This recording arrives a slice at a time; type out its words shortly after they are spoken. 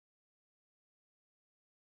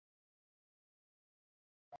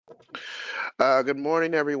Good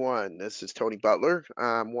morning, everyone. This is Tony Butler.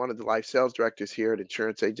 I'm one of the life sales directors here at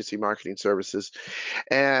Insurance Agency Marketing Services,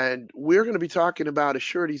 and we're going to be talking about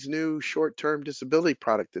Assurity's new short-term disability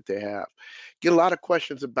product that they have. Get a lot of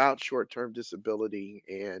questions about short-term disability,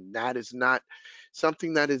 and that is not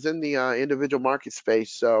something that is in the individual market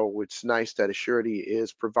space. So it's nice that Assurity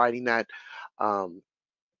is providing that um,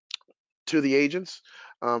 to the agents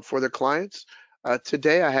for their clients.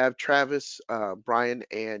 Today, I have Travis, Brian,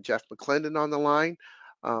 and Jeff McClendon on the line.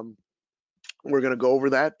 Um, we're going to go over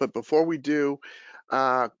that. But before we do,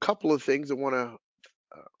 a couple of things I want to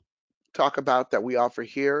talk about that we offer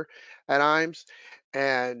here at IMES.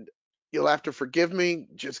 And you'll have to forgive me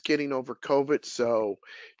just getting over COVID, so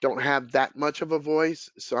don't have that much of a voice.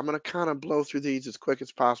 So I'm going to kind of blow through these as quick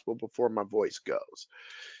as possible before my voice goes.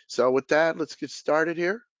 So with that, let's get started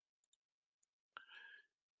here.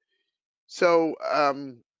 So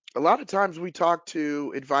a lot of times we talk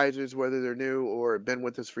to advisors, whether they're new or been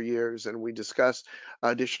with us for years, and we discuss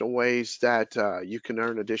additional ways that you can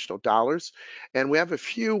earn additional dollars. And we have a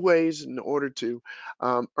few ways in order to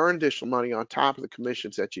earn additional money on top of the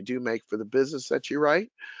commissions that you do make for the business that you write.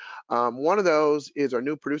 One of those is our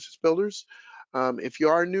new producers builders. If you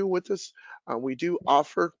are new with us, we do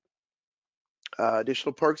offer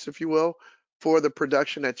additional perks, if you will, for the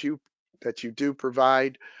production that you do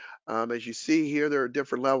provide. As you see here, there are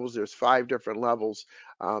different levels. There's 5 different levels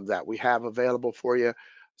that we have available for you.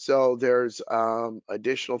 So there's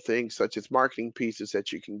additional things such as marketing pieces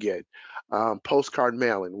that you can get, postcard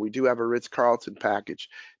mailing. We do have a Ritz-Carlton package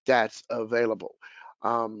that's available.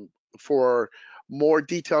 For more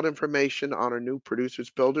detailed information on our new producers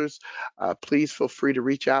builders, please feel free to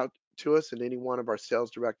reach out to us, and any one of our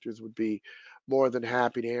sales directors would be more than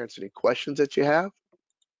happy to answer any questions that you have.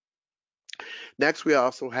 Next, we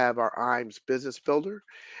also have our IMES Business Builder,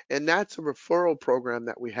 and that's a referral program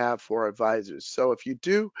that we have for our advisors. So if you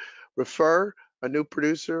do refer a new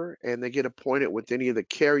producer and they get appointed with any of the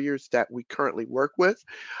carriers that we currently work with,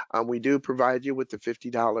 we do provide you with the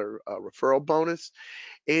 $50 referral bonus.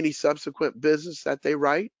 Any subsequent business that they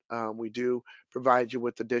write, we do provide you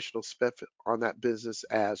with additional spec on that business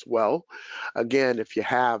as well. Again, if you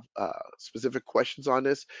have specific questions on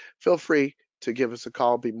this, feel free to give us a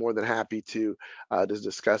call. Be more than happy to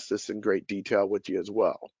discuss this in great detail with you as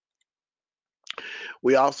well.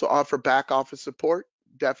 We also offer back office support.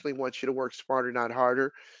 Definitely want you to work smarter, not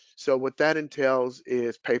harder. So what that entails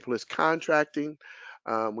is paperless contracting.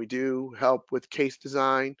 We do help with case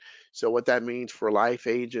design. So what that means for life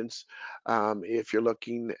agents, if you're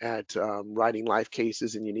looking at writing life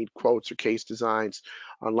cases and you need quotes or case designs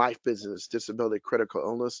on life business, disability, critical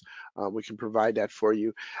illness, we can provide that for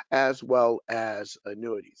you, as well as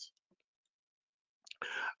annuities.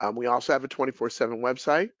 We also have a 24/7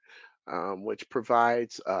 website, which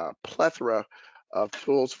provides a plethora of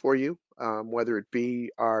tools for you, whether it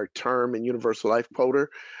be our term and universal life quoter.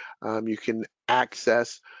 You can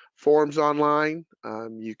access forms online.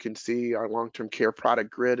 You can see our long-term care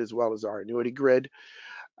product grid as well as our annuity grid.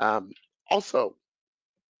 Um, Also,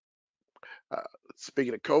 uh,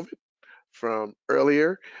 speaking of COVID from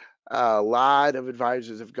earlier, a lot of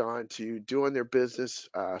advisors have gone to doing their business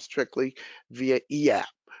strictly via e-app.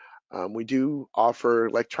 We do offer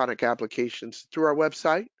electronic applications through our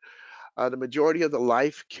website. The majority of the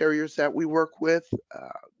life carriers that we work with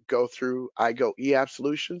go through iGo eApp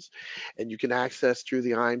Solutions, and you can access through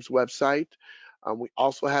the IMES website. We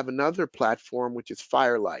also have another platform, which is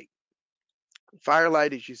Firelight.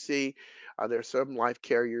 Firelight, as you see, there are some life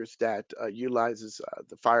carriers that utilizes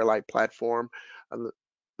the Firelight platform.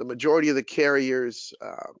 The majority of the carriers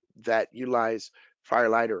that utilize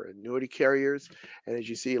Firelight are annuity carriers, and as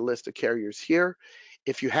you see a list of carriers here.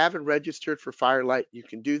 If you haven't registered for Firelight, you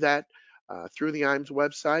can do that through the IMES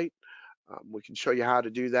website. We can show you how to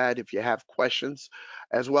do that if you have questions,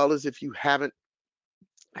 as well as if you haven't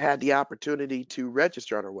had the opportunity to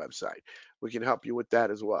register on our website. We can help you with that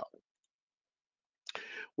as well.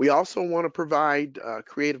 We also want to provide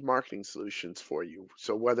creative marketing solutions for you.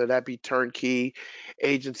 So whether that be turnkey,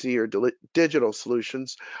 agency, or digital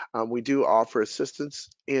solutions, we do offer assistance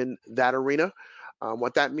in that arena.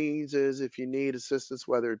 What that means is if you need assistance,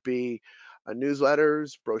 whether it be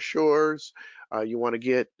newsletters, brochures, you want to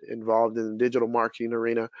get involved in the digital marketing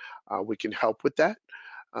arena, we can help with that.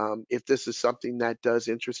 If this is something that does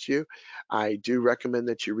interest you, I do recommend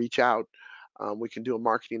that you reach out. We can do a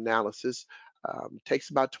marketing analysis.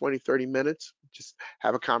 Takes about 20, 30 minutes. Just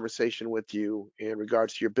have a conversation with you in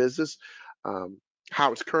regards to your business, um,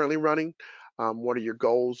 how it's currently running, what are your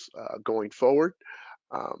goals going forward.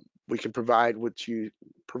 We can provide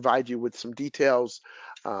you with some details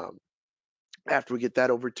um, after we get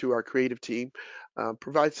that over to our creative team,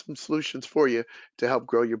 provide some solutions for you to help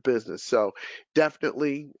grow your business. So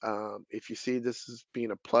definitely, if you see this as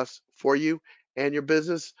being a plus for you and your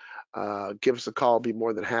business, give us a call. I'll be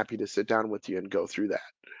more than happy to sit down with you and go through that.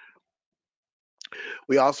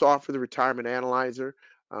 We also offer the Retirement Analyzer,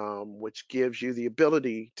 which gives you the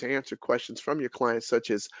ability to answer questions from your clients,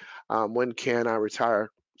 such as when can I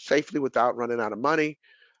retire safely without running out of money?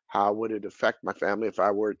 How would it affect my family if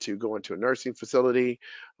I were to go into a nursing facility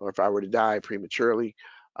or if I were to die prematurely?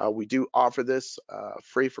 We do offer this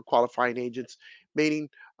free for qualifying agents, meaning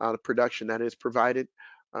the production that is provided.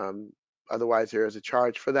 Um, Otherwise, there is a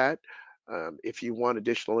charge for that. If you want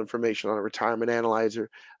additional information on a retirement analyzer,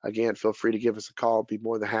 again, feel free to give us a call. I'll be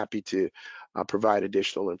more than happy to provide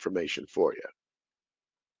additional information for you.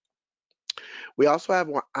 We also have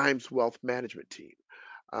our IMS Wealth Management team.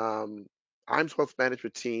 Um, IMS Wealth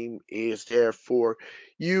Management team is there for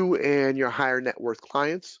you and your higher net worth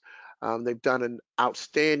clients. They've done an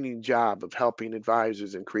outstanding job of helping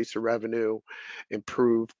advisors increase their revenue,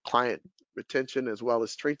 improve client retention, as well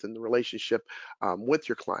as strengthen the relationship with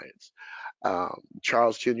your clients.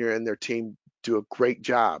 Charles Jr. and their team do a great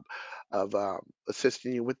job of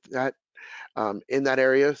assisting you with that in that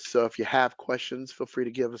area. So if you have questions, feel free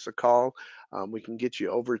to give us a call. We can get you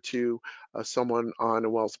over to someone on the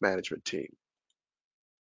wealth management team.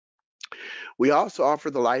 We also offer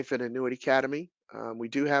the Life and Annuity Academy. We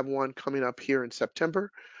do have one coming up here in September.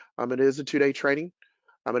 It is a 2-day training.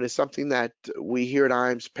 It is something that we here at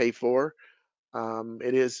IMS pay for.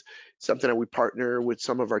 It is something that we partner with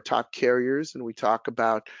some of our top carriers, and we talk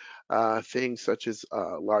about things such as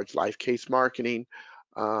large life case marketing,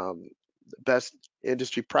 best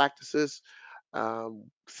industry practices,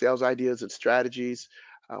 sales ideas and strategies.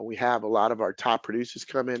 We have a lot of our top producers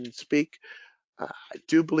come in and speak. I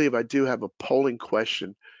do believe I do have a polling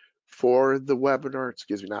question for the webinar,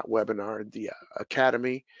 excuse me, not webinar, the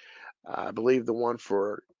academy. I believe the one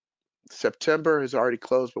for September has already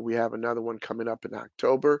closed, but we have another one coming up in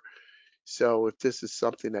October. So if this is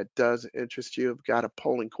something that does interest you, I've got a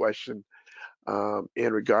polling question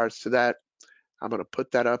in regards to that. I'm going to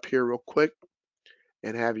put that up here real quick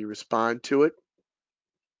and have you respond to it,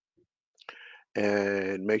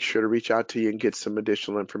 and make sure to reach out to you and get some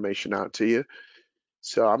additional information out to you.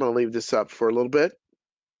 So I'm going to leave this up for a little bit.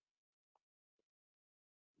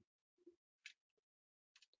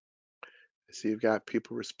 I see you've got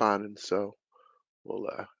people responding, so we'll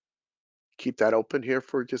keep that open here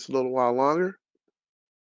for just a little while longer.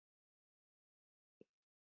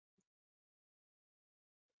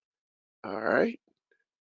 All right.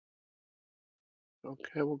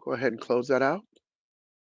 Okay, we'll go ahead and close that out.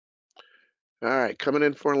 All right, coming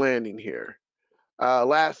in for a landing here.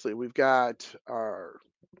 Lastly, we've got our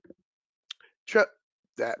trip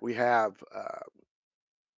that we have,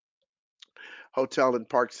 hotel in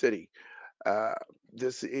Park City. Uh,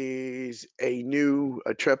 this is a new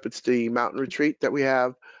trip. It's the mountain retreat that we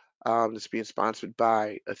have. That's being sponsored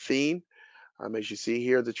by Athene. As you see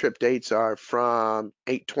here, the trip dates are from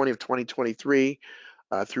 8/20 of 2023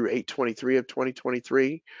 through 8/23 of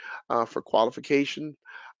 2023 for qualification.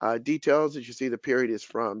 Details, as you see, the period is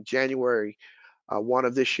from January 1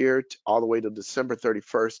 of this year all the way to December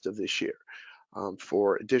 31st of this year.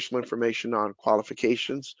 For additional information on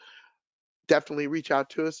qualifications, definitely reach out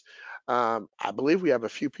to us. I believe we have a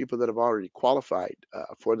few people that have already qualified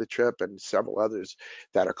for the trip and several others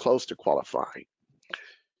that are close to qualifying.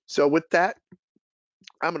 So with that,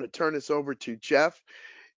 I'm going to turn this over to Jeff.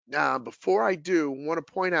 Now, before I do, I want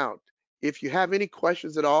to point out, if you have any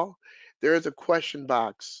questions at all, there is a question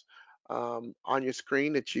box on your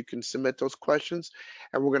screen that you can submit those questions,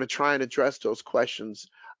 and we're going to try and address those questions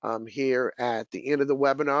here at the end of the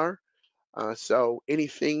webinar. So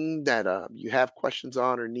anything that you have questions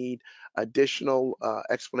on or need additional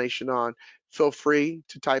explanation on, feel free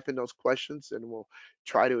to type in those questions, and we'll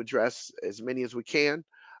try to address as many as we can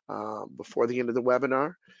before the end of the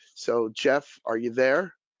webinar. So Jeff, are you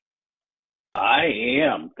there? I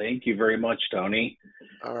am. Thank you very much, Tony.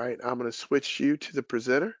 All right, I'm going to switch you to the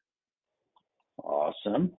presenter.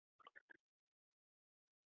 Awesome.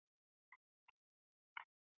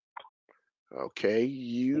 Okay,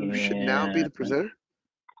 you should now be the presenter.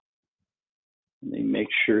 Let me make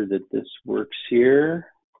sure that this works here.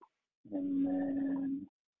 And then,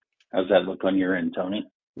 how's that look on your end, Tony?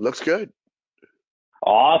 Looks good.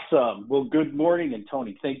 Awesome. Well, good morning, and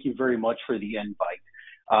Tony, thank you very much for the invite.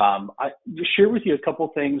 I share with you a couple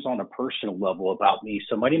things on a personal level about me.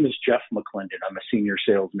 So my name is Jeff McClendon. I'm a senior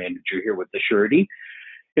sales manager here with Assurity,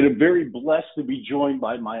 and I'm very blessed to be joined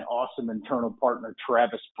by my awesome internal partner,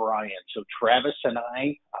 Travis Bryant. So Travis and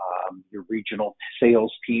I your regional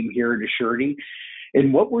sales team here at Assurity.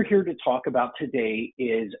 And what we're here to talk about today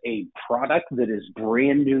is a product that is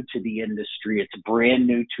brand new to the industry. It's brand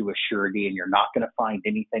new to Assurity, and you're not going to find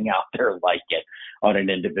anything out there like it on an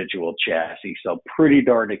individual chassis. So pretty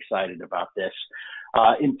darn excited about this.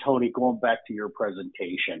 And Tony, going back to your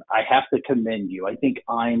presentation, I have to commend you. I think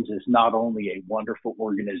IAMS is not only a wonderful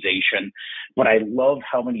organization, but I love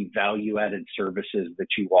how many value-added services that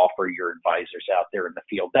you offer your advisors out there in the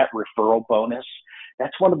field. That referral bonus,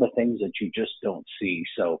 that's one of the things that you just don't see.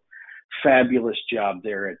 So fabulous job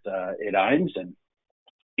there at IAMS. And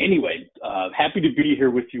anyway, happy to be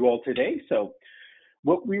here with you all today. So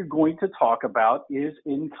what we're going to talk about is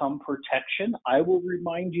income protection. I will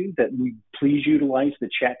remind you that we please utilize the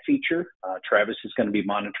chat feature. Travis is going to be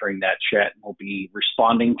monitoring that chat and will be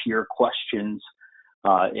responding to your questions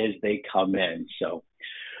as they come in. So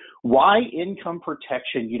why income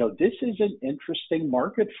protection? You know, this is an interesting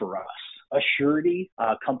market for us. Assurity,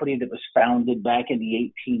 a company that was founded back in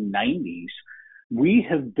the 1890s, we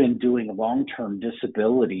have been doing long-term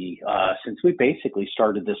disability since we basically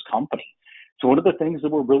started this company. So one of the things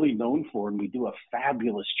that we're really known for, and we do a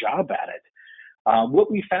fabulous job at it,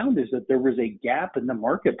 what we found is that there was a gap in the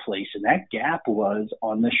marketplace, and that gap was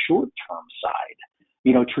on the short-term side.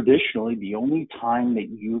 You know, traditionally, the only time that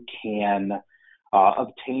you can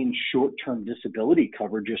obtain short-term disability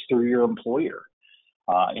coverage is through your employer.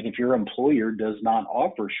 And if your employer does not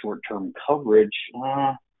offer short-term coverage,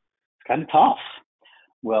 it's kind of tough.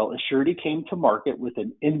 Well, Assurity came to market with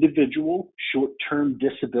an individual short-term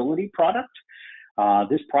disability product.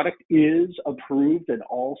 This product is approved in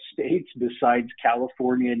all states besides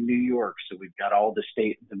California and New York. So we've got all the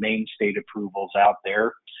main state approvals out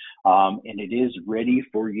there, and it is ready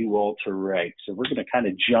for you all to write. So we're going to kind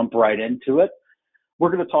of jump right into it.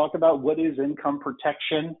 We're going to talk about what is income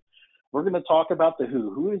protection. We're going to talk about the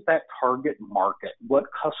who. Who is that target market? What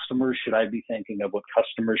customers should I be thinking of? What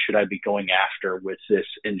customers should I be going after with this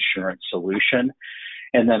insurance solution?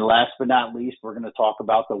 And then last but not least, we're going to talk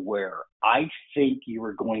about the where. I think you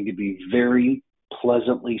are going to be very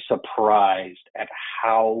pleasantly surprised at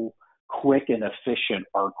how quick and efficient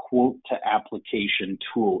our quote to application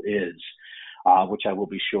tool is, which I will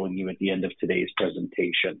be showing you at the end of today's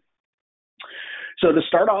presentation. So to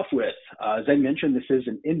start off with, as I mentioned, this is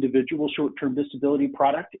an individual short-term disability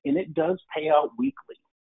product, and it does pay out weekly.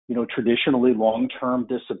 You know, traditionally, long-term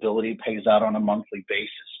disability pays out on a monthly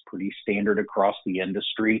basis, pretty standard across the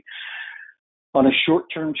industry. On a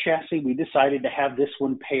short-term chassis, we decided to have this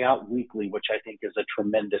one pay out weekly, which I think is a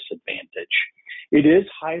tremendous advantage. It is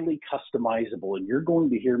highly customizable, and you're going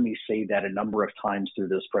to hear me say that a number of times through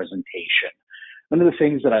this presentation. One of the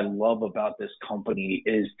things that I love about this company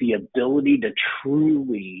is the ability to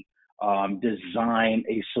truly design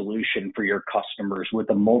a solution for your customers with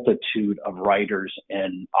a multitude of riders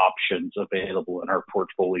and options available in our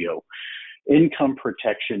portfolio. Income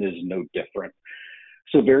protection is no different.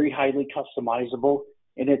 So very highly customizable,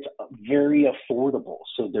 and it's very affordable.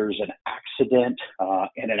 So there's an accident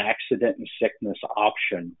and an accident and sickness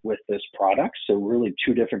option with this product. So really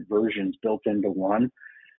two different versions built into one.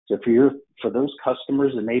 So for those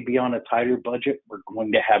customers that may be on a tighter budget, we're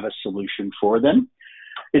going to have a solution for them.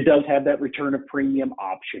 It does have that return of premium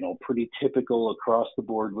optional, pretty typical across the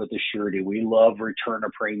board with Assurity. We love return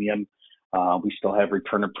of premium. We still have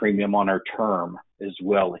return of premium on our term as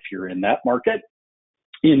well if you're in that market.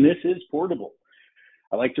 And this is portable.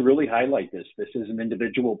 I like to really highlight this. This is an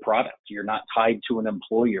individual product. You're not tied to an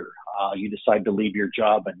employer. You decide to leave your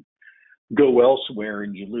job and go elsewhere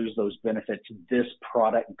and you lose those benefits. This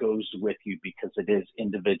product goes with you because it is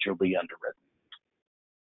individually underwritten.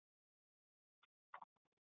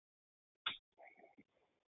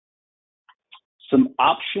 Some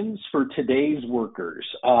options for today's workers.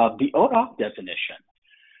 The ONOC definition.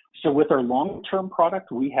 So with our long-term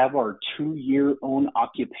product, we have our 2-year own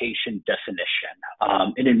occupation definition.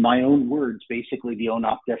 And in my own words, basically the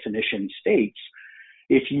ONOC definition states,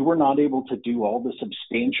 if you were not able to do all the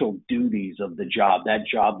substantial duties of the job, that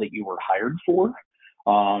job that you were hired for,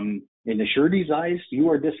 in Assurity's eyes, you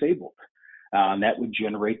are disabled. That would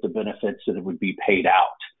generate the benefits that it would be paid out.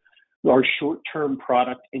 Our short-term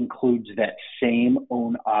product includes that same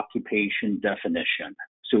own occupation definition.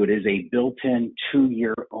 So it is a built-in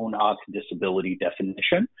 2-year own-oc disability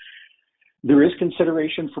definition. There is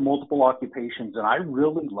consideration for multiple occupations, and I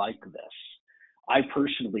really like this. I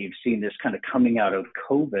personally have seen this kind of coming out of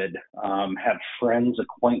COVID, have friends,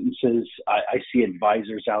 acquaintances. I see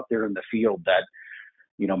advisors out there in the field that,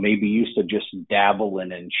 you know, maybe used to just dabble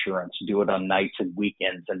in insurance, do it on nights and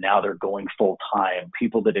weekends, and now they're going full time.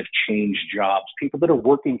 People that have changed jobs, people that are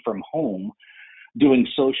working from home, doing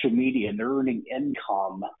social media and they're earning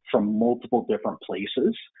income from multiple different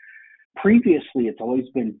places. Previously, it's always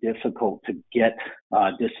been difficult to get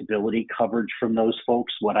disability coverage from those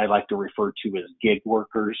folks, what I like to refer to as gig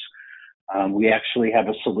workers. We actually have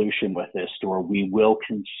a solution with this where we will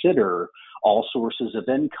consider all sources of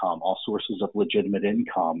income, all sources of legitimate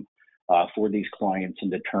income for these clients in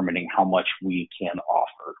determining how much we can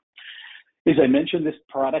offer. As I mentioned, this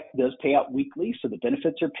product does pay out weekly, so the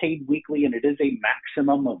benefits are paid weekly, and it is a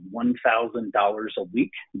maximum of $1,000 a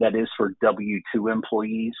week. That is for W-2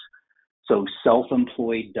 employees. So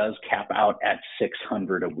self-employed does cap out at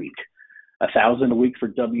 $600 a week. $1,000 a week for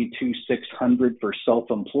W-2, $600 for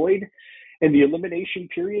self-employed. And the elimination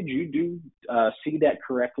period, you do see that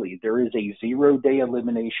correctly. There is a 0-day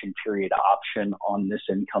elimination period option on this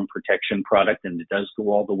income protection product, and it does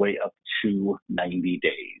go all the way up to 90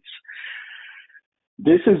 days.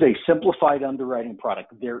 This is a simplified underwriting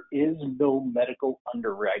product. There is no medical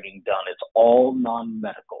underwriting done. It's all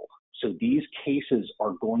non-medical. So these cases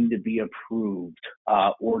are going to be approved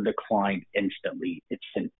or declined instantly. It's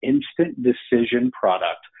an instant decision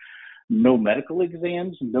product. No medical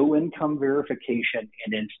exams, no income verification,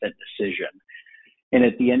 and instant decision. And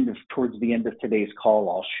towards the end of today's call,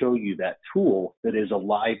 I'll show you that tool that is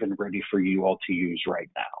alive and ready for you all to use right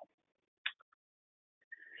now.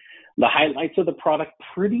 The highlights of the product,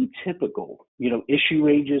 pretty typical. Issue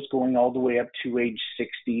ages going all the way up to age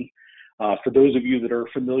 60. For those of you that are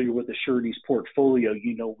familiar with Assurity's portfolio,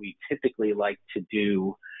 we typically like to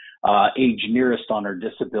do age nearest on our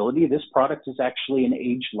disability. This product is actually an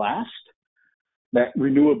age last. That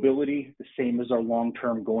renewability, the same as our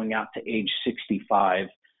long-term going out to age 65.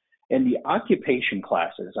 And the occupation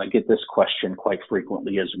classes, I get this question quite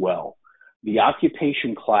frequently as well. The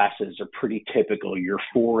occupation classes are pretty typical, your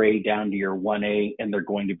 4A down to your 1A, and they're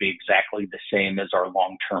going to be exactly the same as our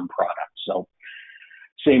long-term product. So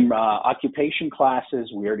same occupation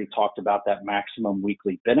classes. We already talked about that maximum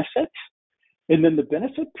weekly benefit. And then the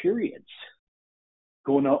benefit periods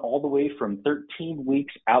going all the way from 13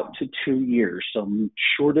 weeks out to 2 years. So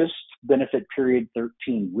shortest benefit period,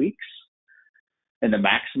 13 weeks. And the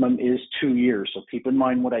maximum is 2 years. So keep in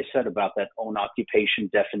mind what I said about that own occupation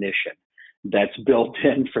definition. That's built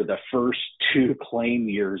in for the first 2 claim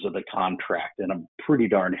years of the contract. And I'm pretty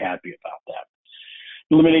darn happy about that.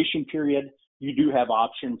 Elimination period, you do have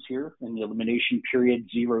options here in the elimination period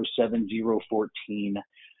 07014.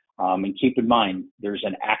 And keep in mind, there's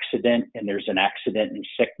an accident and there's an accident and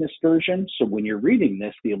sickness version. So when you're reading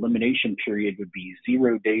this, the elimination period would be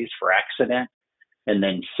 0 days for accident and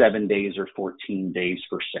then 7 days or 14 days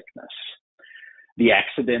for sickness. The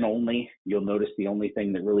accident only, you'll notice the only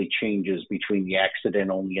thing that really changes between the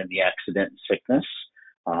accident only and the accident and sickness.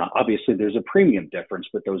 Obviously, there's a premium difference,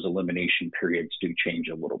 but those elimination periods do change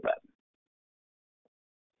a little bit.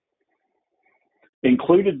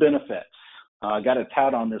 Included benefits. I got to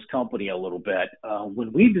tout on this company a little bit.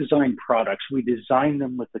 When we design products, we design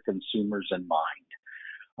them with the consumers in mind.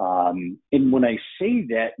 And when I say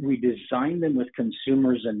that, we design them with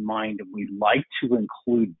consumers in mind, and we like to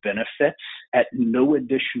include benefits at no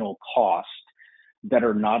additional cost that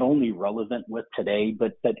are not only relevant with today,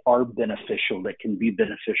 but that are beneficial, that can be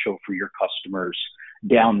beneficial for your customers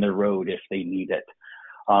down the road if they need it.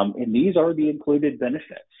 And these are the included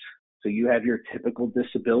benefits. So you have your typical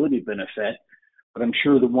disability benefit, but I'm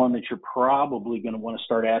sure the one that you're probably going to want to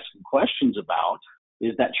start asking questions about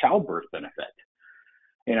is that childbirth benefit.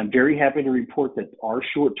 And I'm very happy to report that our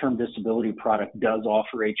short-term disability product does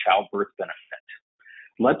offer a childbirth benefit.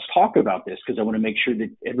 Let's talk about this because I want to make sure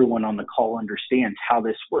that everyone on the call understands how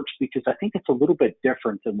this works, because I think it's a little bit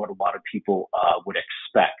different than what a lot of people would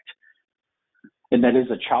expect. And that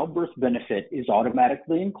is a childbirth benefit is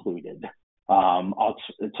automatically included.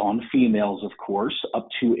 It's on females, of course, up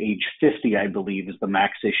to age 50, I believe, is the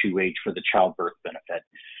max issue age for the childbirth benefit.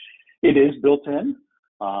 It is built in.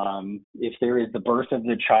 If there is the birth of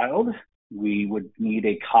the child, we would need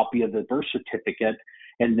a copy of the birth certificate,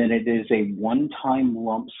 and then it is a one-time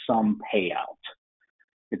lump sum payout.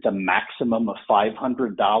 It's a maximum of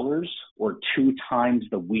 $500 or 2 times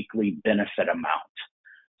the weekly benefit amount.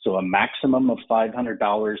 So a maximum of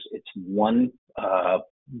 $500, it's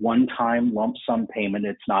one-time lump sum payment.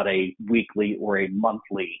 It's not a weekly or a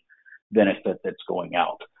monthly benefit that's going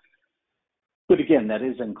out. But again, that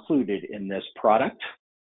is included in this product.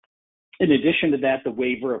 In addition to that, the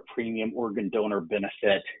waiver of premium organ donor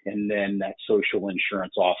benefit and then that social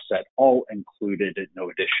insurance offset, all included at no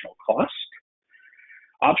additional cost.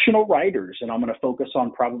 Optional riders, and I'm going to focus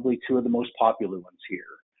on probably 2 of the most popular ones here.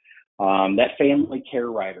 That family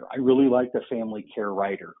care rider. I really like the family care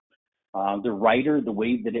rider. The rider, the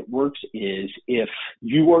way that it works is if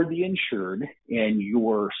you are the insured and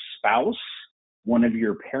your spouse, one of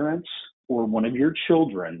your parents, or one of your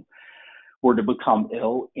children were to become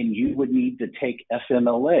ill and you would need to take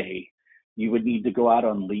FMLA, you would need to go out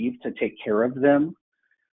on leave to take care of them,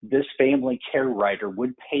 this family care rider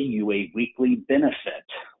would pay you a weekly benefit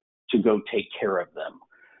to go take care of them.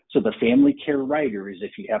 So the family care rider is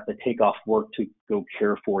if you have to take off work to go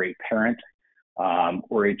care for a parent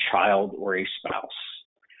or a child or a spouse.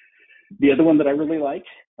 The other one that I really like,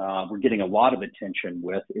 we're getting a lot of attention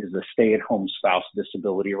with, is the stay-at-home spouse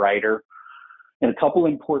disability rider. And a couple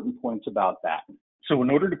important points about that. So in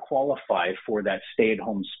order to qualify for that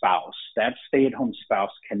stay-at-home spouse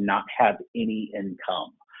cannot have any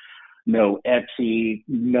income. No Etsy,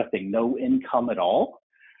 nothing, no income at all.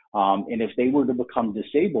 And if they were to become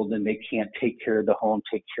disabled, then they can't take care of the home,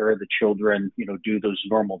 take care of the children, do those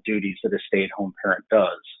normal duties that a stay-at-home parent does.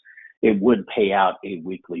 It would pay out a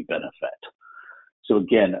weekly benefit. So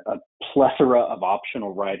again, a plethora of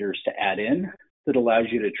optional riders to add in that allows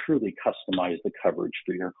you to truly customize the coverage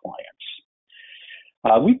for your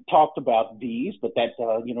clients. We've talked about these, but that,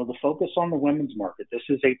 the focus on the women's market, this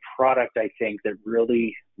is a product I think that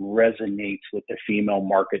really resonates with the female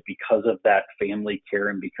market because of that family care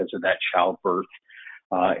and because of that childbirth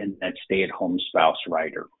and that stay-at-home spouse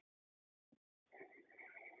rider.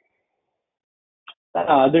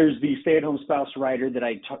 There's the stay-at-home spouse rider that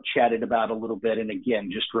I chatted about a little bit. And again,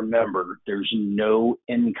 just remember, there's no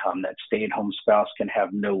income. That stay-at-home spouse can have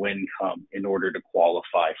no income in order to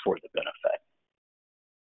qualify for the benefit.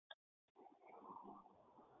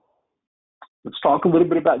 Let's talk a little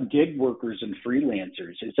bit about gig workers and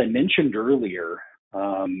freelancers. As I mentioned earlier,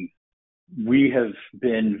 we have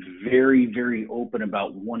been very, very open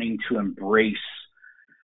about wanting to embrace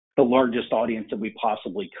the largest audience that we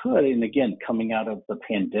possibly could. And again, coming out of the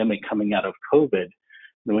pandemic, coming out of COVID,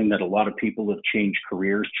 knowing that a lot of people have changed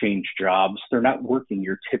careers, changed jobs, they're not working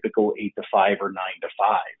your typical 8 to 5 or 9 to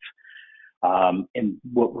 5. And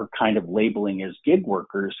what we're kind of labeling as gig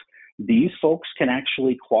workers, these folks can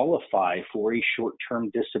actually qualify for a short-term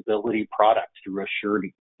disability product through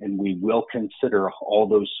Assurity, and we will consider all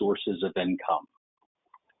those sources of income.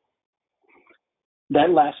 That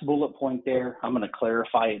last bullet point there, I'm going to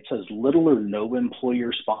clarify. It says little or no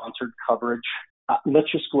employer-sponsored coverage.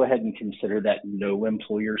 Let's just go ahead and consider that no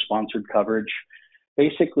employer-sponsored coverage.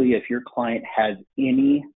 Basically, if your client has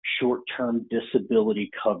any short-term disability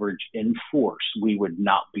coverage in force, we would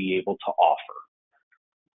not be able to offer.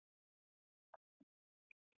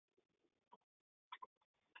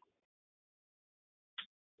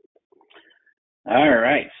 All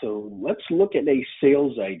right, so let's look at a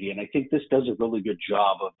sales idea, and I think this does a really good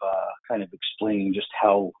job of kind of explaining just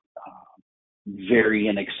how very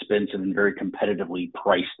inexpensive and very competitively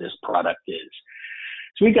priced this product is.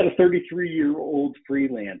 So we've got a 33-year-old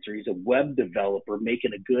freelancer. He's a web developer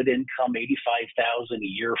making a good income, $85,000 a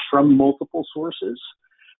year from multiple sources.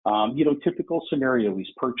 Typical scenario,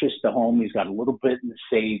 he's purchased a home, he's got a little bit in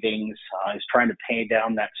savings, he's trying to pay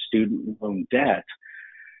down that student loan debt.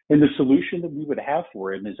 And the solution that we would have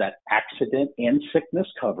for him is that accident and sickness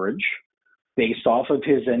coverage based off of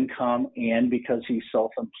his income, and because he's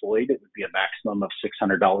self-employed, it would be a maximum of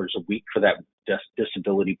 $600 a week for that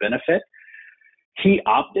disability benefit. He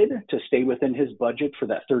opted to stay within his budget for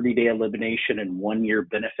that 30-day elimination and 1-year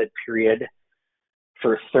benefit period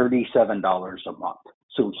for $37 a month.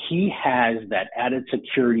 So he has that added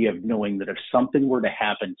security of knowing that if something were to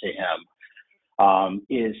happen to him,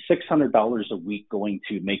 is $600 a week going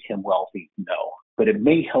to make him wealthy? No, but it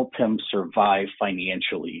may help him survive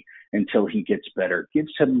financially until he gets better. It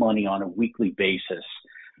gives him money on a weekly basis,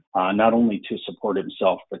 not only to support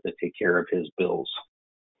himself, but to take care of his bills.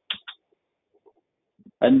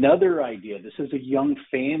 Another idea, this is a young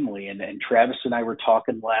family, and Travis and I were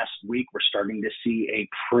talking last week, we're starting to see a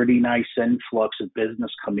pretty nice influx of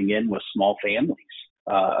business coming in with small families.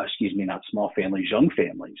 Not small families, young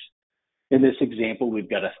families. In this example, we've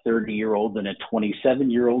got a 30-year-old and a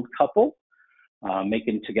 27-year-old couple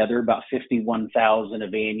making together about $51,000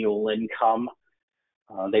 of annual income.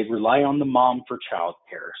 They rely on the mom for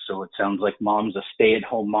childcare. So it sounds like mom's a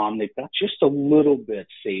stay-at-home mom. They've got just a little bit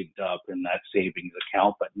saved up in that savings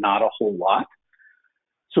account, but not a whole lot.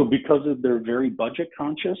 So because of their very budget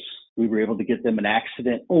conscious, we were able to get them an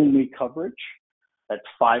accident-only coverage. That's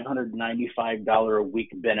 $595 a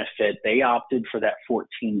week benefit. They opted for that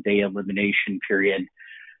 14-day elimination period.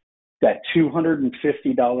 That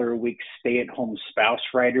 $250 a week stay-at-home spouse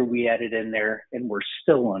rider we added in there, and we're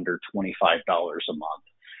still under $25 a month.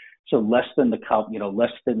 So less than the cost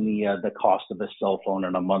of a cell phone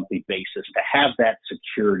on a monthly basis, to have that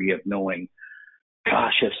security of knowing,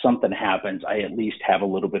 gosh, if something happens, I at least have a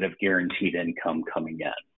little bit of guaranteed income coming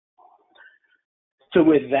in. So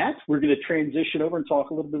with that, we're going to transition over and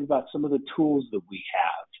talk a little bit about some of the tools that we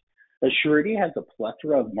have. Assurity has a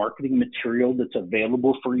plethora of marketing material that's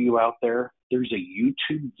available for you out there. There's a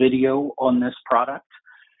YouTube video on this product,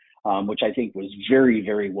 which I think was very,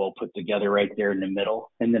 very well put together right there in the middle.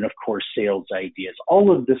 And then, of course, sales ideas.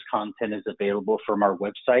 All of this content is available from our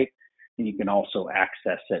website, and you can also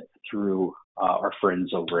access it through our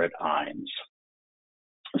friends over at IMS.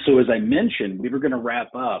 So as I mentioned, we were going to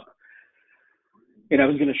wrap up, and I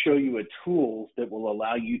was going to show you a tool that will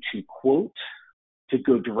allow you to quote, to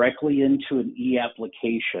go directly into an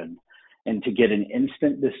e-application, and to get an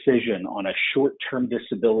instant decision on a short-term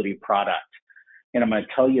disability product. And I'm going to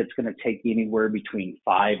tell you, it's going to take anywhere between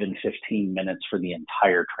 5 and 15 minutes for the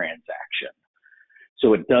entire transaction.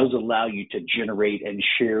 So it does allow you to generate and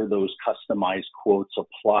share those customized quotes,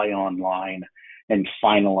 apply online, and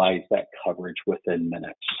finalize that coverage within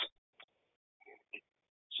minutes.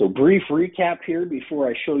 So brief recap here before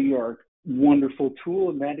I show you our wonderful tool,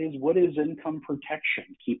 and that is, what is income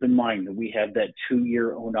protection? Keep in mind that we have that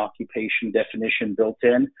 2-year own occupation definition built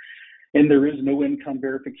in, and there is no income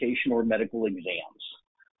verification or medical exams.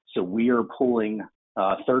 So we are pulling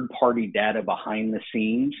third-party data behind the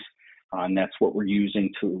scenes, and that's what we're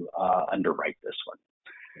using to underwrite this one.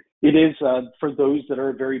 It is, for those that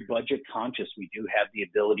are very budget conscious, we do have the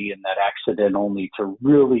ability in that accident only to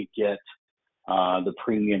really get the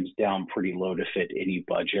premiums down pretty low to fit any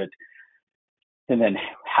budget. And then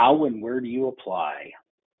how and where do you apply?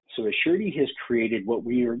 So Assurity has created what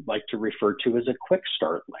we like to refer to as a quick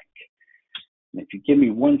start link. And if you give me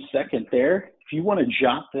 1 second there, if you want to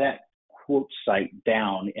jot that quote site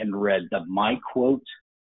down in red, the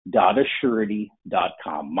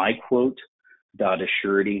myquote.assurity.com,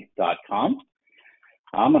 myquote.assurity.com.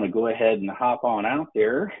 I'm going to go ahead and hop on out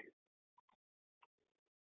there.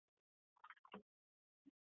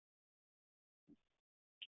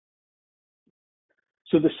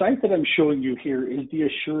 So the site that I'm showing you here is the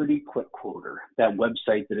Assurity Quick Quoter, that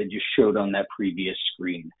website that I just showed on that previous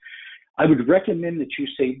screen. I would recommend that you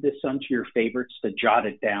save this onto your favorites to jot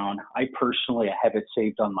it down. I personally have it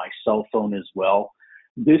saved on my cell phone as well.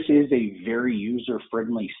 This is a very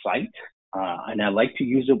user-friendly site, and I like to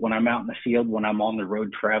use it when I'm out in the field, when I'm on the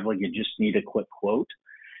road traveling and just need a quick quote.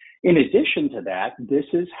 In addition to that, this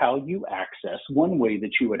is how you access, one way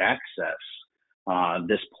that you would access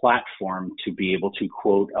this platform to be able to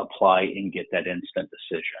quote, apply, and get that instant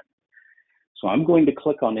decision. So I'm going to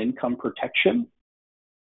click on income protection.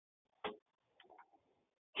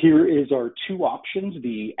 Here is our 2 options,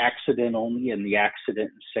 the accident only and the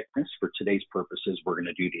accident and sickness. For today's purposes, we're going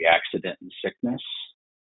to do the accident and sickness.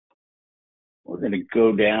 We're going to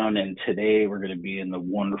go down, and today we're going to be in the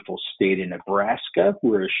wonderful state of Nebraska,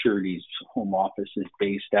 where Assurity's home office is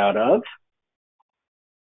based out of.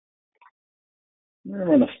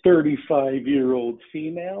 We're on a 35-year-old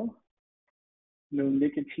female, no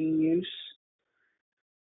nicotine use,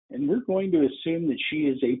 and we're going to assume that she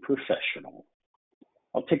is a professional.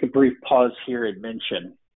 I'll take a brief pause here and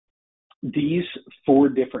mention these 4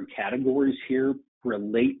 different categories here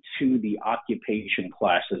relate to the occupation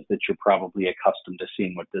classes that you're probably accustomed to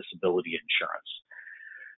seeing with disability insurance.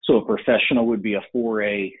 So a professional would be a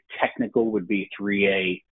 4A, technical would be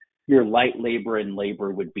 3A, your light labor and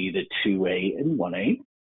labor would be the 2A and 1A.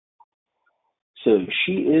 So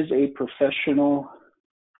she is a professional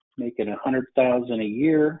making $100,000 a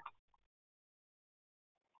year.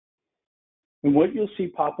 And what you'll see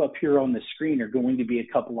pop up here on the screen are going to be a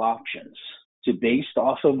couple options. So based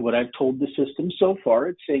off of what I've told the system so far,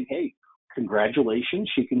 it's saying, hey, congratulations,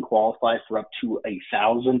 she can qualify for up to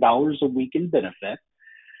 $1,000 a week in benefit,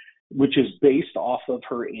 which is based off of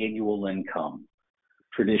her annual income.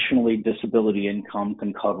 Traditionally, disability income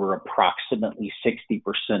can cover approximately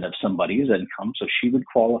 60% of somebody's income, so she would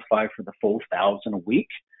qualify for the full $1,000 a week.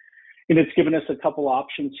 And it's given us a couple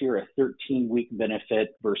options here, a 13-week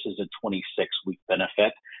benefit versus a 26-week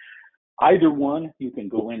benefit. Either one, you can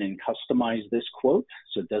go in and customize this quote.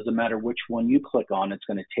 So it doesn't matter which one you click on, it's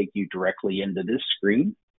going to take you directly into this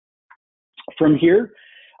screen. From here,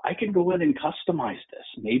 I can go in and customize this.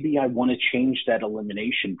 Maybe I want to change that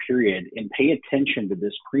elimination period, and pay attention to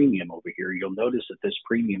this premium over here. You'll notice that this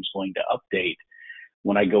premium is going to update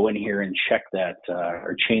when I go in here and check that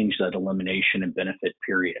or change that elimination and benefit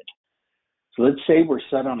period. So let's say we're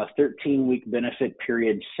set on a 13-week benefit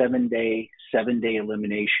period, 7-day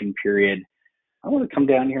elimination period. I want to come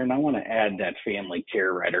down here and I want to add that family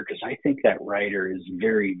care rider because I think that rider is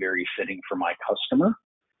very, very fitting for my customer.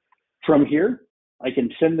 From here, I can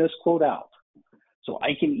send this quote out. So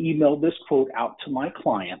I can email this quote out to my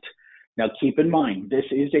client. Now, keep in mind, this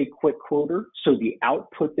is a quick quoter, so the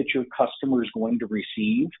output that your customer is going to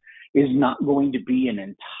receive is not going to be an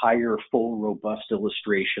entire full robust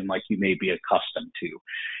illustration like you may be accustomed to.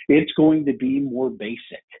 It's going to be more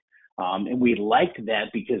basic. And we like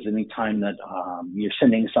that because anytime that you're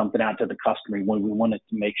sending something out to the customer, we want it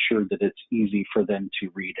to make sure that it's easy for them to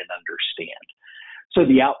read and understand. So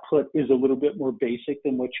the output is a little bit more basic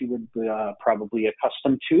than what you would probably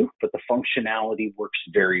accustomed to, but the functionality works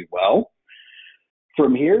very well.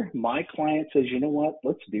 From here, my client says, you know what,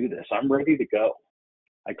 let's do this. I'm ready to go.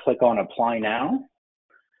 I click on Apply Now.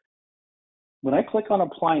 When I click on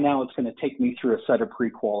Apply Now, it's going to take me through a set of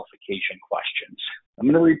pre-qualification questions. I'm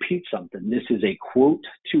going to repeat something. This is a quote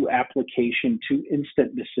to application to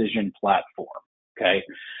instant decision platform, okay?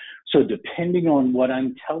 So depending on what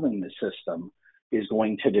I'm telling the system is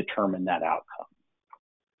going to determine that outcome.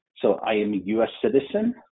 So I am a U.S.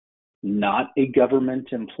 citizen, not a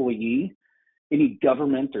government employee. Any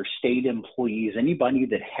government or state employees, anybody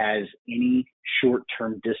that has any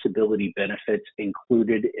short-term disability benefits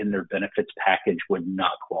included in their benefits package would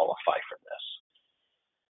not qualify for this.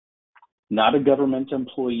 Not a government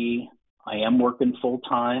employee. I am working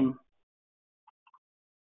full-time.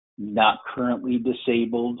 Not currently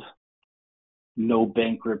disabled. No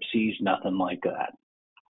bankruptcies, nothing like that.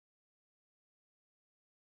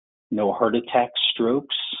 No heart attacks,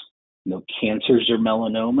 strokes, no cancers or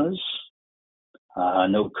melanomas,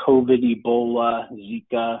 no COVID, Ebola,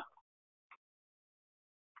 Zika.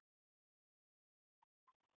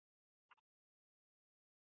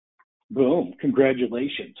 Boom,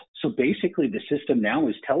 congratulations. So basically the system now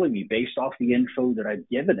is telling me based off the info that I've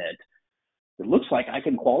given it, it looks like I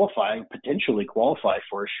can potentially qualify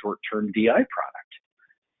for a short-term DI product.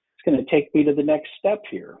 It's going to take me to the next step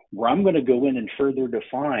here, where I'm going to go in and further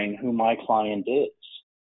define who my client is.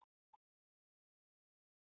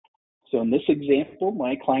 So in this example,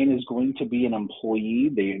 my client is going to be an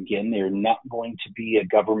employee. They're not going to be a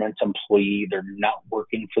government employee. They're not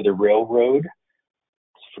working for the railroad.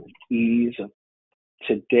 For ease of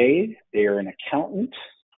today, they are an accountant,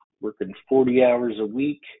 working 40 hours a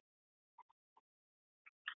week.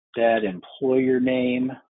 That employer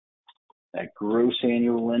name, that gross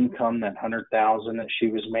annual income, that $100,000 that she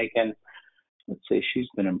was making, let's say she's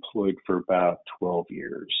been employed for about 12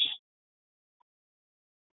 years.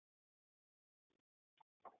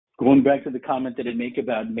 Going back to the comment that I made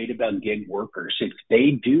about gig workers, if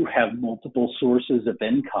they do have multiple sources of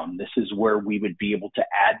income, this is where we would be able to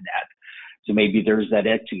add that. So maybe there's that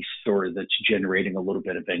Etsy store that's generating a little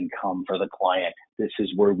bit of income for the client. This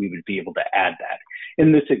is where we would be able to add that.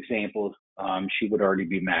 In this example, she would already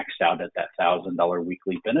be maxed out at that $1,000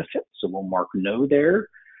 weekly benefit. So we'll mark no there,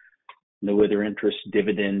 no other interest,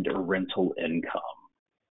 dividend, or rental income.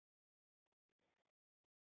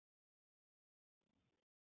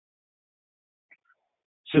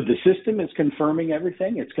 So the system is confirming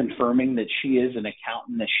everything. It's confirming that she is an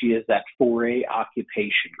accountant, that she is that 4A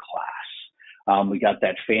occupation class. We got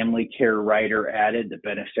that family care rider added, the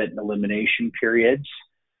benefit and elimination periods.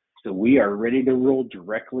 So we are ready to roll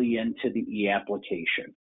directly into the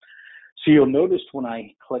e-application. So you'll notice when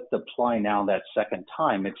I clicked apply now that second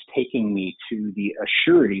time, it's taking me to the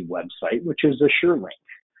Assurity website, which is AssureLink.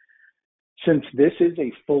 Since this is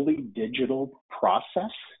a fully digital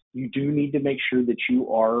process, you do need to make sure that you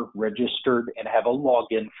are registered and have a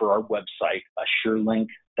login for our website,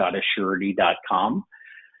 assurelink.assurity.com.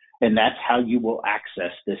 And that's how you will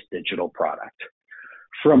access this digital product.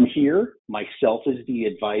 From here, myself as the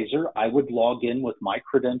advisor, I would log in with my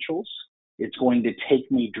credentials. It's going to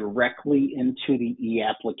take me directly into the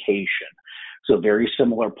e-application. So very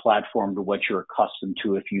similar platform to what you're accustomed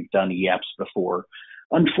to if you've done e-apps before.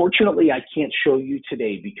 Unfortunately, I can't show you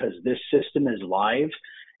today because this system is live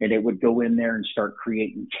and it would go in there and start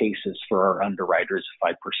creating cases for our underwriters if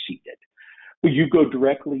I proceeded. But you go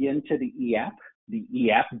directly into the e-app. The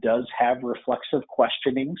e-app does have reflexive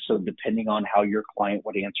questioning, so depending on how your client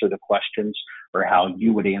would answer the questions or how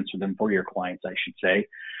you would answer them for your clients, I should say,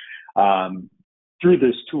 through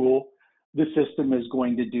this tool, the system is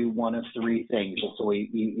going to do one of three things.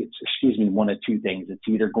 One of two things. It's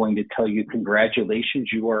either going to tell you, congratulations,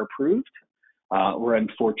 you are approved, or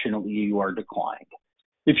unfortunately, you are declined.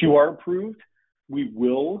 If you are approved, we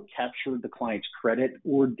will capture the client's credit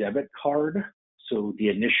or debit card. So the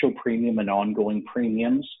initial premium and ongoing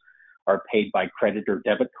premiums are paid by credit or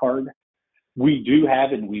debit card. We do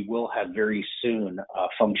have, and we will have very soon,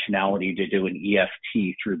 functionality to do an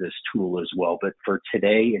EFT through this tool as well. But for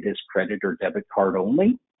today, it is credit or debit card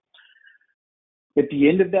only. At the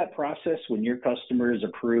end of that process, when your customer is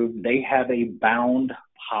approved, they have a bound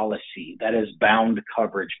policy. That is bound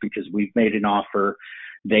coverage because we've made an offer.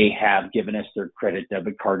 They have given us their credit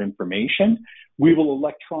debit card information. We will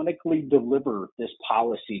electronically deliver this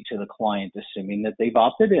policy to the client, assuming that they've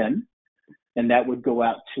opted in. And that would go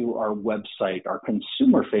out to our website, our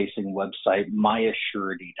consumer-facing website,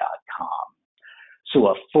 myassurity.com. So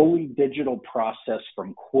a fully digital process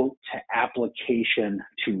from quote to application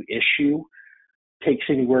to issue takes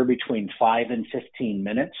anywhere between 5 and 15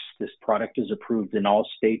 minutes. This product is approved in all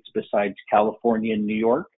states besides California and New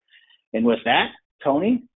York. And with that,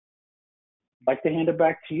 Tony, I'd like to hand it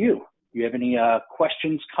back to you. Do you have any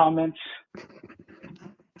questions, comments?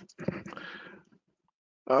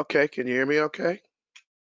 Okay, can you hear me okay?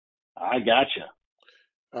 I gotcha.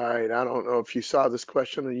 All right, I don't know if you saw this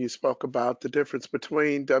question and you spoke about the difference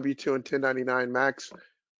between W-2 and 1099 max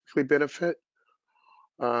weekly benefit.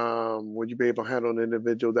 Would you be able to handle an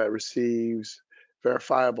individual that receives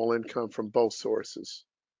verifiable income from both sources?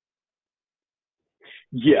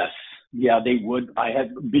 Yes. Yeah, they would.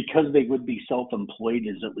 Because they would be self-employed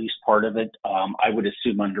is at least part of it. I would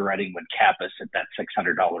assume underwriting would cap us at that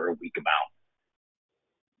 $600 a week amount.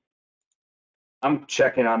 I'm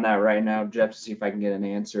checking on that right now, Jeff, to see if I can get an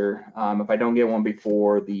answer. If I don't get one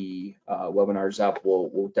before the webinar's up,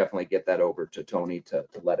 we'll definitely get that over to Tony to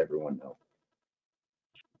let everyone know.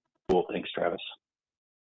 Cool. Thanks, Travis.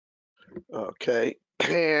 Okay.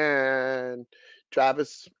 And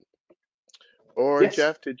Travis or Yes.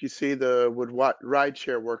 Jeff, did you see would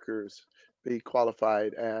rideshare workers be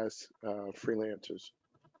qualified as freelancers?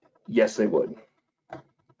 Yes, they would.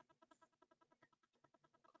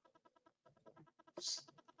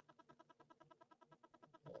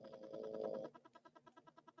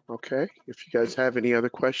 Okay. If you guys have any other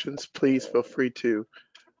questions, please feel free to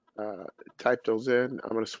type those in.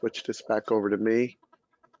 I'm going to switch this back over to me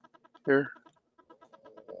here.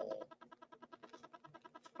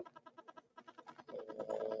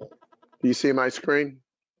 Do you see my screen?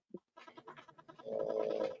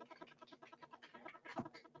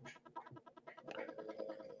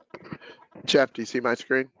 Jeff, do you see my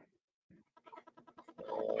screen?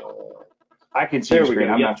 I can see your screen.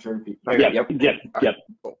 I'm not sure if you. Yep.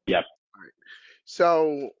 All right.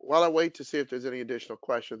 So while I wait to see if there's any additional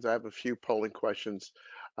questions, I have a few polling questions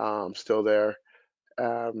still there.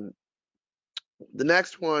 The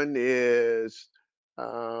next one is,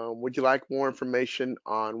 would you like more information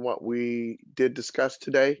on what we did discuss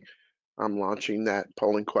today? I'm launching that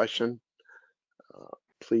polling question.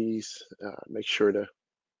 Please make sure to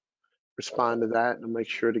respond to that and make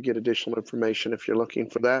sure to get additional information if you're looking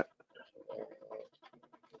for that.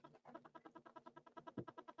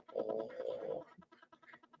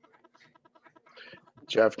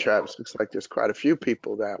 Jeff, Travis, looks like there's quite a few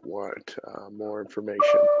people that want more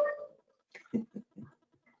information.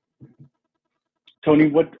 Tony,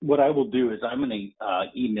 what I will do is I'm going to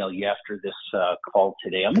email you after this call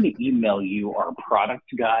today. I'm going to email you our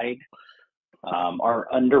product guide,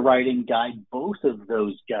 our underwriting guide. Both of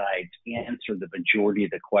those guides answer the majority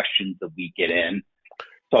of the questions that we get in.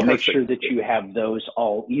 So I'll make sure that you have those.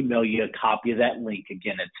 I'll email you a copy of that link.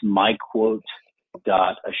 Again, it's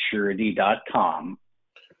myquote.assurity.com.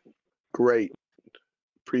 Great.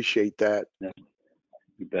 Appreciate that.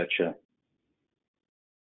 You betcha.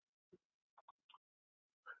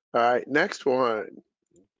 All right, next one.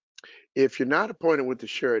 If you're not appointed with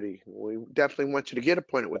Assurity, we definitely want you to get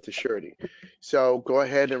appointed with Assurity. So go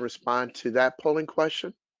ahead and respond to that polling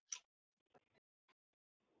question.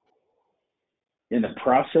 And the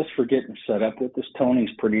process for getting set up with this, Tony,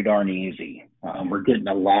 is pretty darn easy. We're getting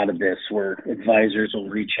a lot of this where advisors will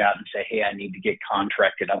reach out and say, hey, I need to get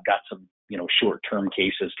contracted. I've got some, short-term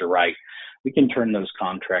cases to write. We can turn those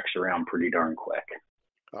contracts around pretty darn quick.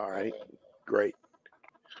 All right, great.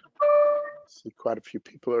 See, quite a few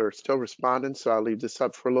people are still responding, so I'll leave this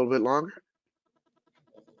up for a little bit longer.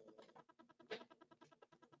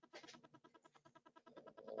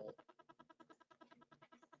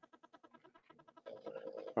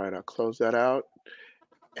 All right, I'll close that out.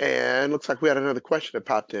 And looks like we had another question that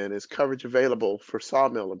popped in. Is coverage available for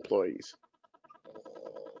sawmill employees?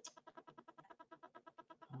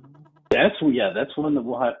 That's one that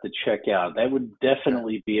we'll have to check out. That would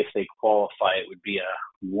definitely be, if they qualify, it would be a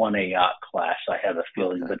 1A class, I have a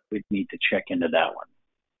feeling, but we'd need to check into that one.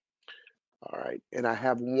 All right, and I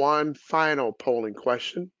have one final polling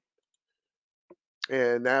question.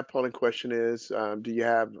 And that polling question is, do you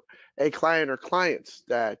have a client or clients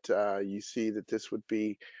that you see that this would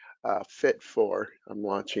be fit for? I'm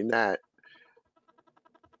launching that.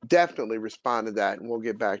 Definitely respond to that, and we'll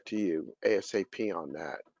get back to you ASAP on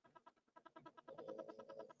that.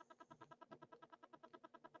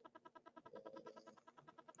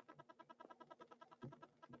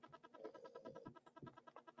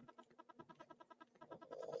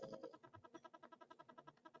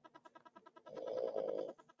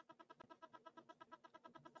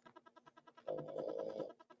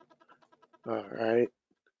 All right.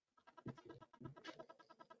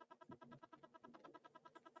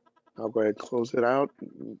 I'll go ahead and close it out.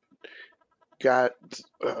 Got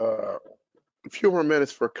a few more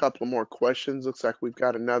minutes for a couple more questions. Looks like we've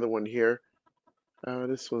got another one here.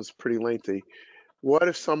 This one's pretty lengthy. What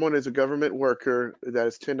if someone is a government worker that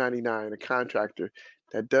is 1099, a contractor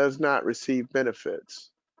that does not receive benefits?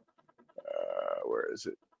 Where is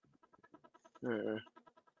it?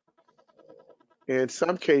 In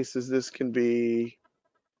some cases, this can be,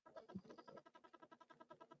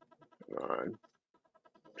 I'm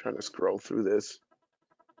trying to scroll through this.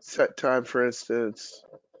 Set time, for instance,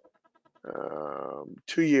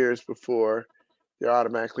 2 years before they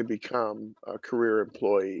automatically become a career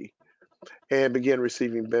employee and begin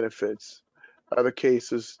receiving benefits. Other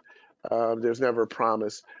cases, there's never a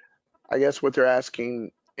promise. I guess what they're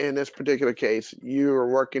asking in this particular case, you are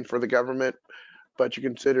working for the government, but you're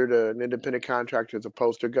considered an independent contractor as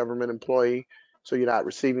opposed to a government employee, so you're not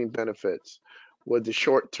receiving benefits. Would the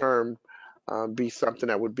short term be something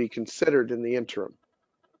that would be considered in the interim?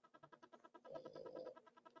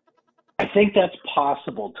 I think that's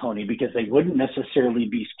possible, Tony, because they wouldn't necessarily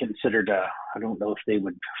be considered I don't know if they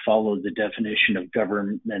would follow the definition of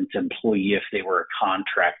government employee if they were a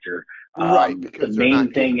contractor. Right, because the they're not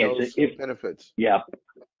main thing getting is those benefits. Yeah,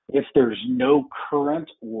 if there's no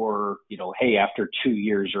current or, hey, after 2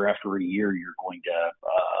 years or after a year, you're going to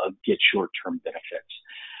get short-term benefits.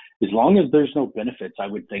 As long as there's no benefits, I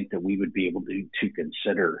would think that we would be able to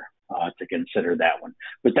consider that one.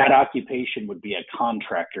 But that occupation would be a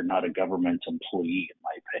contractor, not a government employee, in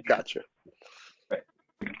my opinion. Gotcha. Right.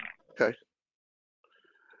 Okay.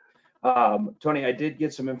 Tony, I did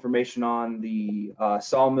get some information on the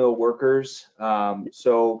sawmill workers.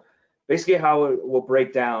 So basically how it will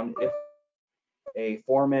break down, if a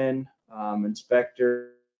foreman,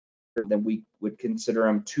 inspector, then we would consider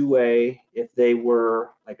them 2A. If they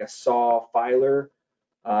were like a saw filer,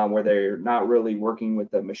 where they're not really working with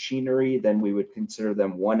the machinery, then we would consider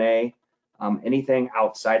them 1A. Anything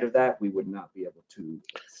outside of that, we would not be able to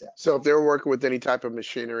accept. So if they were working with any type of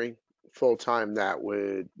machinery full time, that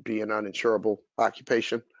would be an uninsurable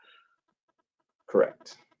occupation?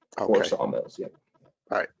 Correct. Okay. For sawmills, yep.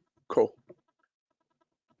 All right, cool.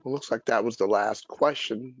 Well, looks like that was the last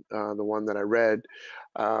question, the one that I read.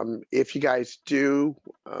 If you guys do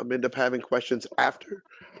end up having questions after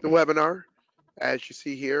the webinar, as you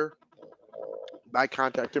see here, my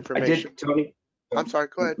contact information. I did, Tony. I'm sorry,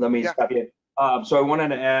 go ahead. Let me stop you. So I wanted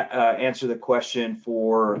to answer the question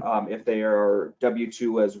for if they are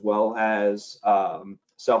W-2 as well as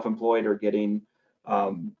self-employed or getting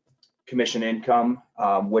commission income,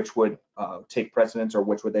 which would take precedence, or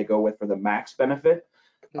which would they go with for the max benefit?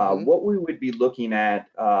 What we would be looking at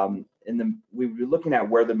we would be looking at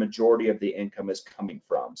where the majority of the income is coming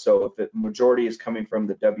from. So if the majority is coming from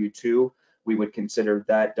the W-2, we would consider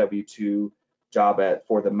that W-2 job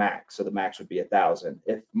for the max. So the max would be 1,000.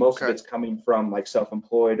 If most of it's coming from like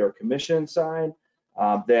self-employed or commission side,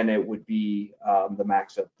 then it would be the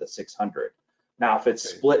max of the 600. Now, if it's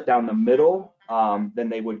split down the middle, then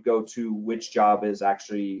they would go to which job is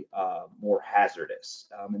actually more hazardous,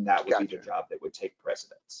 and that would be the job that would take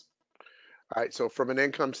precedence. All right, so from an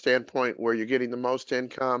income standpoint, where you're getting the most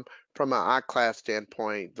income, from an OT class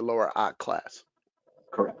standpoint, the lower OT class.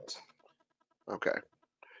 Correct. Okay.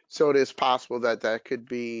 So it is possible that that could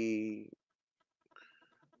be,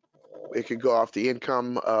 it could go off the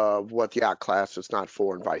income of what the OT class is not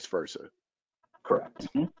for, and vice versa. Correct.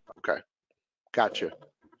 Okay, gotcha.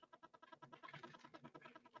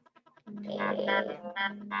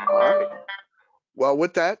 All right. Well,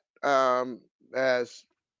 with that, as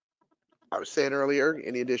I was saying earlier,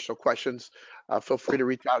 any additional questions, feel free to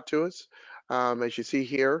reach out to us. As you see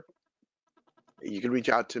here, you can reach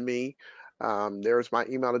out to me. There's my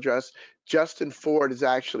email address. Justin Ford is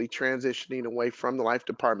actually transitioning away from the life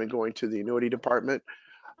department, going to the annuity department.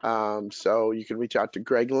 So you can reach out to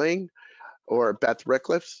Greg Ling or Beth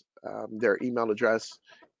Rickliffs. Their email address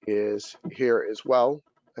is here as well.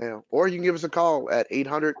 Or you can give us a call at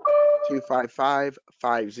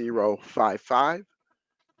 800-255-5055.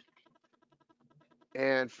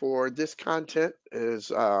 And for this content,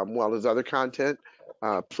 as well as other content,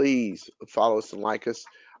 please follow us and like us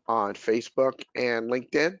on Facebook and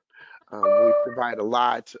LinkedIn. We provide a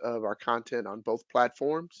lot of our content on both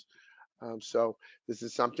platforms. So this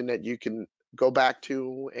is something that you can go back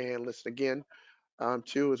to and listen again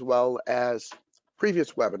to, as well as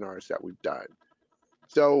previous webinars that we've done.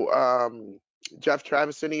 So, Jeff,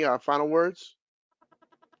 Travis, any final words?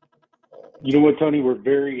 You know what, Tony? We're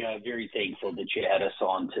very, very thankful that you had us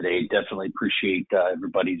on today. Definitely appreciate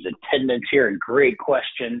everybody's attendance here and great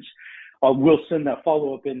questions. We'll send that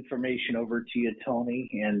follow-up information over to you, Tony,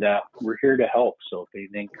 and we're here to help. So if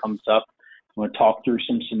anything comes up, you want to talk through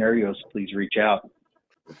some scenarios, please reach out.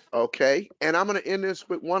 Okay, and I'm going to end this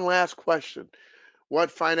with one last question.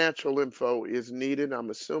 What financial info is needed? I'm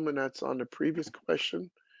assuming that's on the previous question.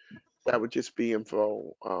 That would just be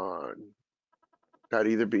info on,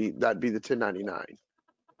 that'd be the 1099.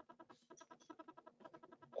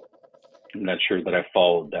 I'm not sure that I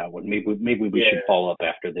followed that one. Maybe we should follow up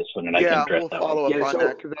after this one, and I can address that one. We'll follow up on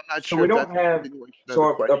that because I'm not so sure. We don't have. So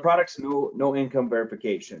our product's no income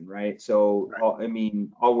verification, right? So right. I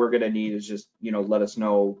mean, all we're gonna need is just let us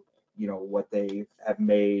know what they have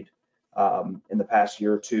made in the past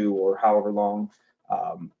year or two, or however long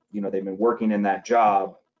they've been working in that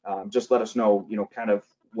job. Just let us know kind of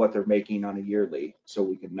what they're making on a yearly, so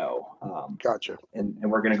we can know. Gotcha. And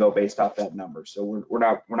we're going to go based off that number. So we're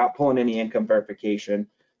not pulling any income verification.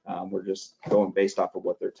 We're just going based off of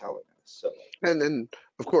what they're telling us. So. And then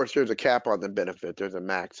of course there's a cap on the benefit. There's a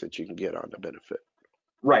max that you can get on the benefit.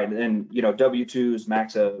 Right, and W-2 is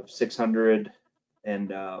max of 600, and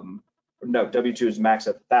no, W-2 is max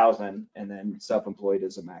of 1,000, and then self-employed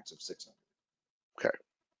is a max of 600. Okay.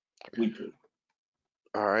 Weekly.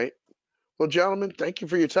 All right. Well, gentlemen, thank you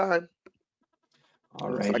for your time. All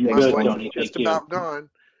right. Like my voice is just about gone.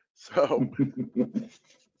 So.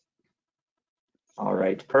 All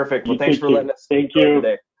right. Perfect. Well, thanks for letting us. Thank you.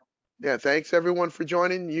 Today. Yeah. Thanks everyone for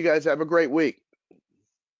joining. You guys have a great week.